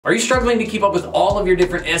Are you struggling to keep up with all of your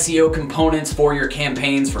different SEO components for your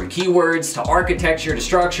campaigns, from keywords to architecture to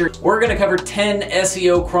structure? We're going to cover 10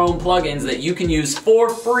 SEO Chrome plugins that you can use for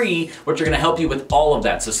free, which are going to help you with all of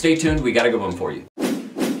that. So stay tuned, we got a good one for you.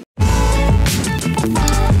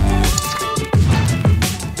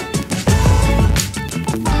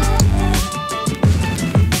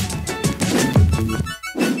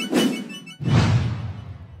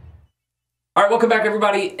 All right, welcome back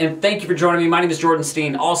everybody, and thank you for joining me. My name is Jordan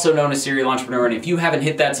Steen, also known as Serial Entrepreneur, and if you haven't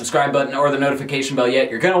hit that subscribe button or the notification bell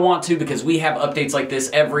yet, you're gonna want to, because we have updates like this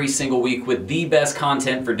every single week with the best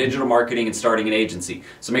content for digital marketing and starting an agency.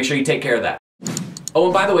 So make sure you take care of that. Oh,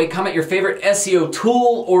 and by the way, comment your favorite SEO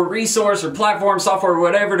tool or resource or platform, software,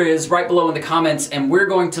 whatever it is, right below in the comments, and we're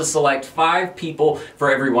going to select 5 people for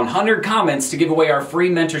every 100 comments to give away our free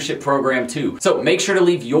mentorship program too. So make sure to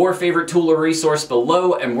leave your favorite tool or resource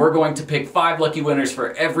below, and we're going to pick 5 lucky winners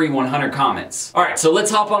for every 100 comments. All right, so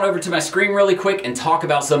let's hop on over to my screen really quick and talk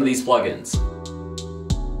about some of these plugins.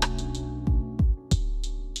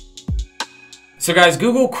 So guys,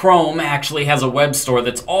 Google Chrome actually has a web store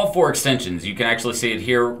that's all 4 extensions. You can actually see it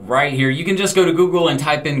here, right here. You can just go to Google and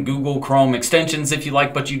type in Google Chrome extensions if you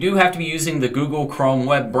like, but you do have to be using the Google Chrome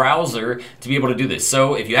web browser to be able to do this.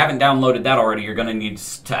 So if you haven't downloaded that already, you're gonna need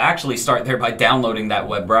to actually start there by downloading that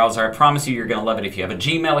web browser. I promise you, you're gonna love it. If you have a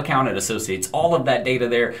Gmail account, it associates all of that data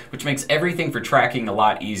there, which makes everything for tracking a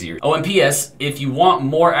lot easier. Oh, and PS, if you want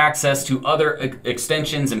more access to other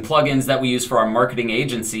extensions and plugins that we use for our marketing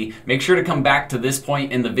agency, make sure to come back to this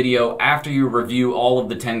point in the video after you review all of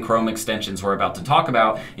the 10 Chrome extensions we're about to talk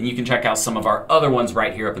about, and you can check out some of our other ones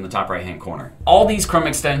right here up in the top right hand corner. All these Chrome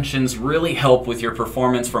extensions really help with your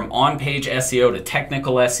performance, from on-page SEO to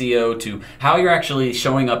technical SEO to how you're actually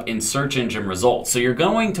showing up in search engine results. So you're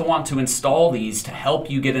going to want to install these to help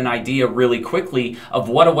you get an idea really quickly of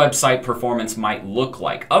what a website performance might look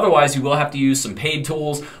like. Otherwise, you will have to use some paid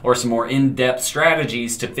tools or some more in-depth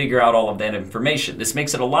strategies to figure out all of that information. This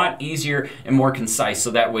makes it a lot easier and more concise,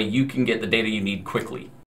 so that way you can get the data you need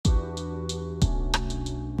quickly.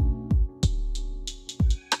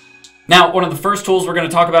 Now, one of the first tools we're going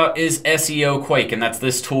to talk about is SEOQuake, and that's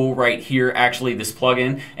this tool right here, actually this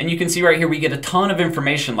plugin. And you can see right here we get a ton of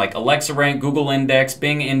information like Alexa rank, Google index,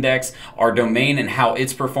 Bing index, our domain and how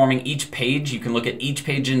it's performing. Each page, you can look at each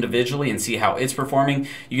page individually and see how it's performing.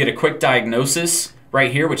 You get a quick diagnosis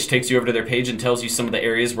right here, which takes you over to their page and tells you some of the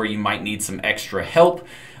areas where you might need some extra help.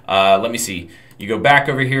 Let me see. You go back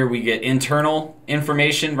over here, we get internal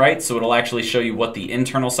information, right? So it'll actually show you what the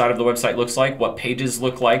internal side of the website looks like, what pages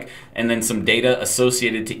look like, and then some data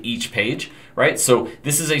associated to each page, right? So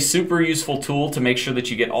this is a super useful tool to make sure that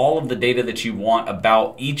you get all of the data that you want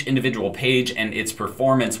about each individual page and its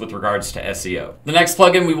performance with regards to SEO. The next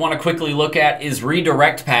plugin we want to quickly look at is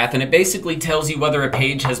Redirect Path, and it basically tells you whether a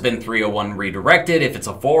page has been 301 redirected, if it's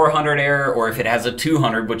a 400 error, or if it has a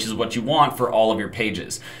 200, which is what you want for all of your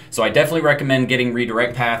pages. So I definitely recommend getting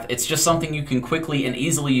Redirect Path. It's just something you can quickly and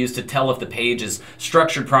easily use to tell if the page is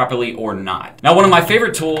structured properly or not. Now, one of my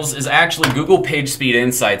favorite tools is actually Google PageSpeed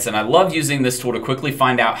Insights, and I love using this tool to quickly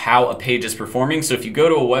find out how a page is performing. So if you go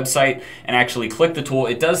to a website and actually click the tool,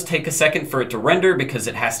 it does take a second for it to render because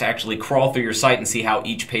it has to actually crawl through your site and see how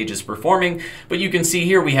each page is performing. But you can see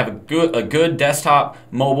here we have a good desktop,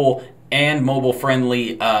 mobile, and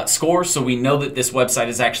mobile-friendly score, so we know that this website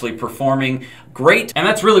is actually performing great, and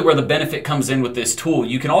that's really where the benefit comes in with this tool.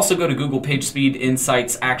 You can also go to Google PageSpeed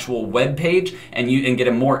Insights' actual web page and get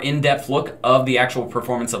a more in-depth look of the actual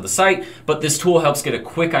performance of the site, but this tool helps get a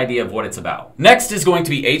quick idea of what it's about. Next is going to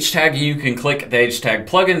be H-Tag. You can click the H-Tag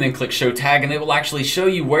plugin, then click Show Tag, and it will actually show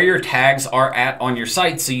you where your tags are at on your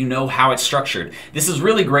site so you know how it's structured. This is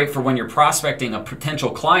really great for when you're prospecting a potential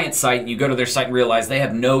client site, you go to their site and realize they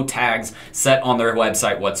have no tags set on their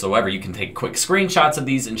website whatsoever. You can take quick screenshots of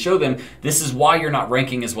these and show them this is why you're not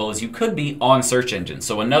ranking as well as you could be on search engines.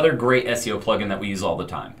 So another great SEO plugin that we use all the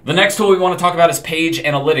time. The next tool we want to talk about is Page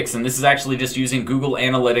Analytics, and this is actually just using Google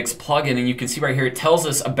Analytics plugin, and you can see right here it tells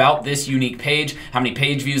us about this unique page, how many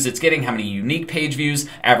page views it's getting, how many unique page views,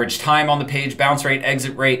 average time on the page, bounce rate,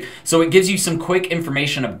 exit rate. So it gives you some quick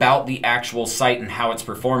information about the actual site and how it's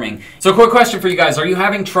performing. So quick question for you guys, are you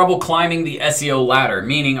having trouble climbing the SEO ladder?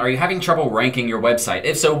 Meaning, are you having trouble ranking your website?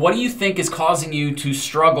 If so, what do you think is causing you to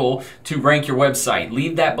struggle to rank your website?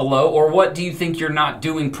 Leave that below. Or what do you think you're not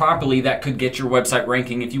doing properly that could get your website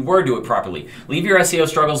ranking if you were to do it properly? Leave your SEO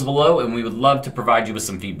struggles below, and we would love to provide you with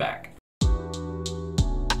some feedback.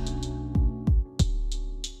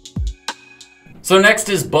 So next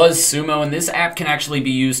is Buzzsumo, and this app can actually be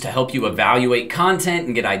used to help you evaluate content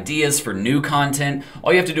and get ideas for new content.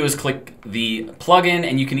 All you have to do is click the plugin,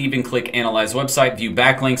 and you can even click Analyze Website, View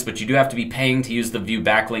Backlinks, but you do have to be paying to use the View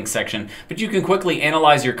Backlink section. But you can quickly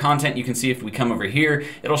analyze your content. You can see if we come over here,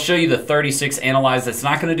 it'll show you the 36 analyze. That's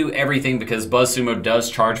not going to do everything because Buzzsumo does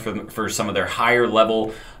charge for some of their higher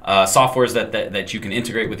level softwares that you can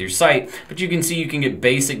integrate with your site, but you can see you can get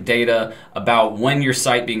basic data about when your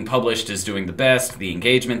site being published is doing the best, the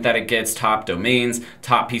engagement that it gets, top domains,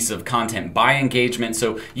 top pieces of content by engagement.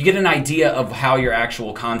 So you get an idea of how your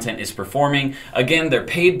actual content is performing. Again, their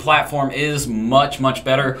paid platform is much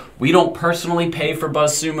better. We don't personally pay for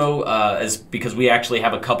Buzzsumo because we actually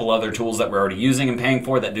have a couple other tools that we're already using and paying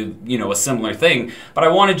for that do a similar thing. But I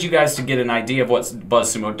wanted you guys to get an idea of what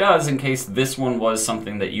Buzzsumo does in case this one was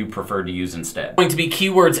something that you prefer to use instead. Going to be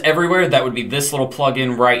Keywords Everywhere. That would be this little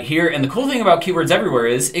plugin right here. And the cool thing about Keywords Everywhere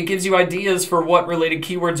is it gives you ideas for what related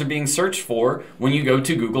keywords are being searched for when you go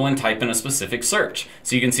to Google and type in a specific search.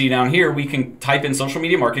 So you can see down here, we can type in social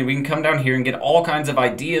media marketing. We can come down here and get all kinds of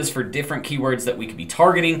ideas for different keywords that we could be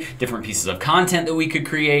targeting, different pieces of content that we could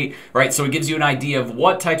create, right? So it gives you an idea of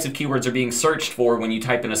what types of keywords are being searched for when you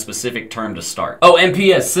type in a specific term to start. Oh, and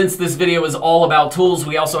PS, since this video is all about tools,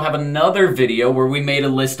 we also have another video where we made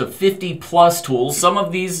a list of 50+ tools. Some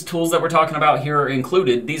of these tools that we're talking about here are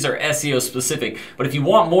included. These are SEO specific, but if you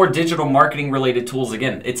want more digital marketing related tools,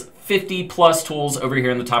 again, it's 50+ tools over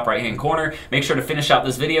here in the top right hand corner. Make sure to finish out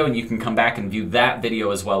this video and you can come back and view that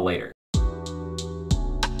video as well later.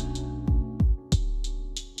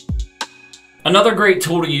 Another great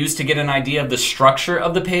tool to use to get an idea of the structure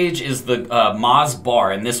of the page is the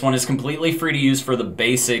MozBar, and this one is completely free to use for the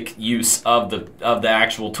basic use of the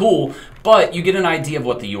actual tool. But you get an idea of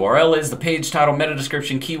what the URL is, the page title, meta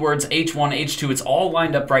description, keywords, H1, H2, it's all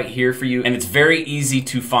lined up right here for you, and it's very easy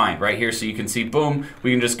to find right here. So you can see, boom,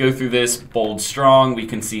 we can just go through this, bold, strong, we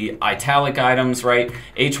can see italic items, right?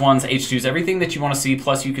 H1s, H2s, everything that you want to see,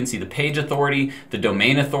 plus you can see the page authority, the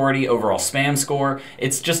domain authority, overall spam score.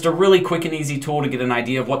 It's just a really quick and easy tool to get an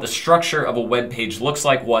idea of what the structure of a web page looks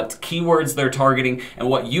like, what keywords they're targeting, and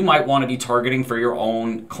what you might want to be targeting for your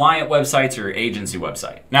own client websites or your agency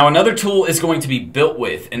website. Now, another tool is going to be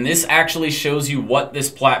Builtwith, and this actually shows you what this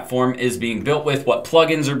platform is being built with, what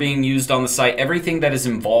plugins are being used on the site, everything that is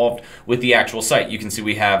involved with the actual site. You can see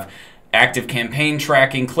we have active campaign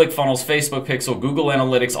tracking, ClickFunnels, Facebook Pixel, Google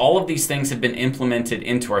Analytics, all of these things have been implemented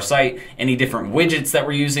into our site. Any different widgets that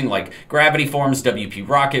we're using like Gravity Forms, WP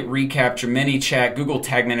Rocket, Recapture, ManyChat, Google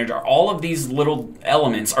Tag Manager, all of these little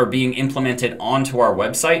elements are being implemented onto our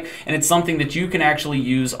website, and it's something that you can actually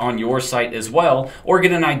use on your site as well, or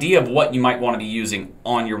get an idea of what you might want to be using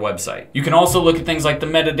on your website. You can also look at things like the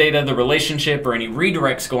metadata, the relationship, or any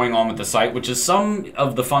redirects going on with the site, which is some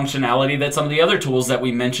of the functionality that some of the other tools that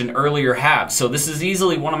we mentioned earlier have. So this is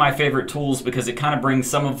easily one of my favorite tools because it kind of brings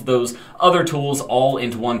some of those other tools all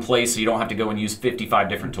into one place so you don't have to go and use 55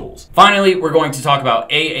 different tools. Finally, we're going to talk about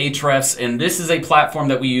Ahrefs, and this is a platform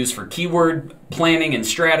that we use for keyword planning and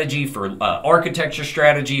strategy, for architecture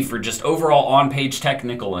strategy, for just overall on-page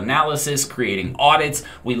technical analysis, creating audits.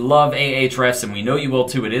 We love Ahrefs, and we know you will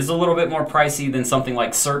too. It is a little bit more pricey than something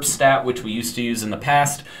like SERPstat, which we used to use in the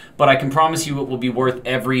past, but I can promise you it will be worth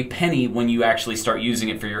every penny when you actually start using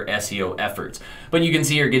it for your SEO efforts. But you can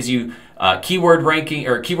see here it gives you keyword ranking,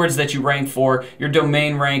 or keywords that you rank for, your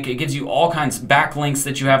domain rank. It gives you all kinds of backlinks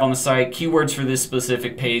that you have on the site, keywords for this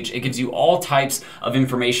specific page. It gives you all types of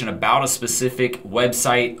information about a specific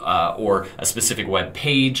website or a specific web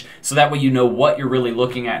page, so that way you know what you're really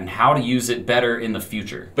looking at and how to use it better in the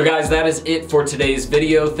future. But guys, that is it for today's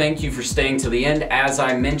video. Thank you for staying to the end. As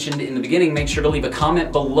I mentioned in the beginning, make sure to leave a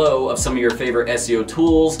comment below of some of your favorite SEO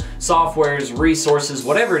tools, softwares, resources,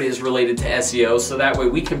 whatever it is related to SEO, so that way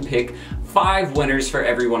we can pick 5 winners for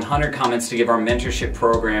every 100 comments to give our mentorship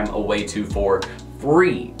program away to for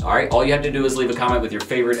free. All right, all you have to do is leave a comment with your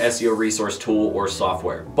favorite SEO resource, tool, or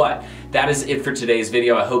software. But that is it for today's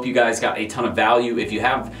video. I hope you guys got a ton of value. If you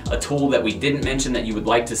have a tool that we didn't mention that you would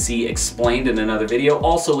like to see explained in another video,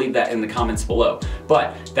 also leave that in the comments below.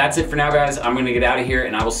 But that's it for now, guys. I'm gonna get out of here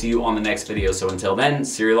and I will see you on the next video. So until then,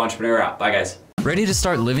 Serial Entrepreneur out. Bye, guys. Ready to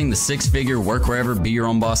start living the 6-figure work wherever, be your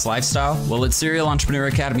own boss lifestyle? Well, at Serial Entrepreneur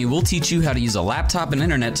Academy, we'll teach you how to use a laptop and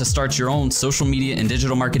internet to start your own social media and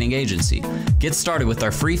digital marketing agency. Get started with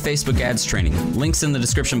our free Facebook ads training. Links in the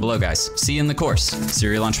description below, guys. See you in the course.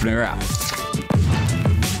 Serial Entrepreneur out.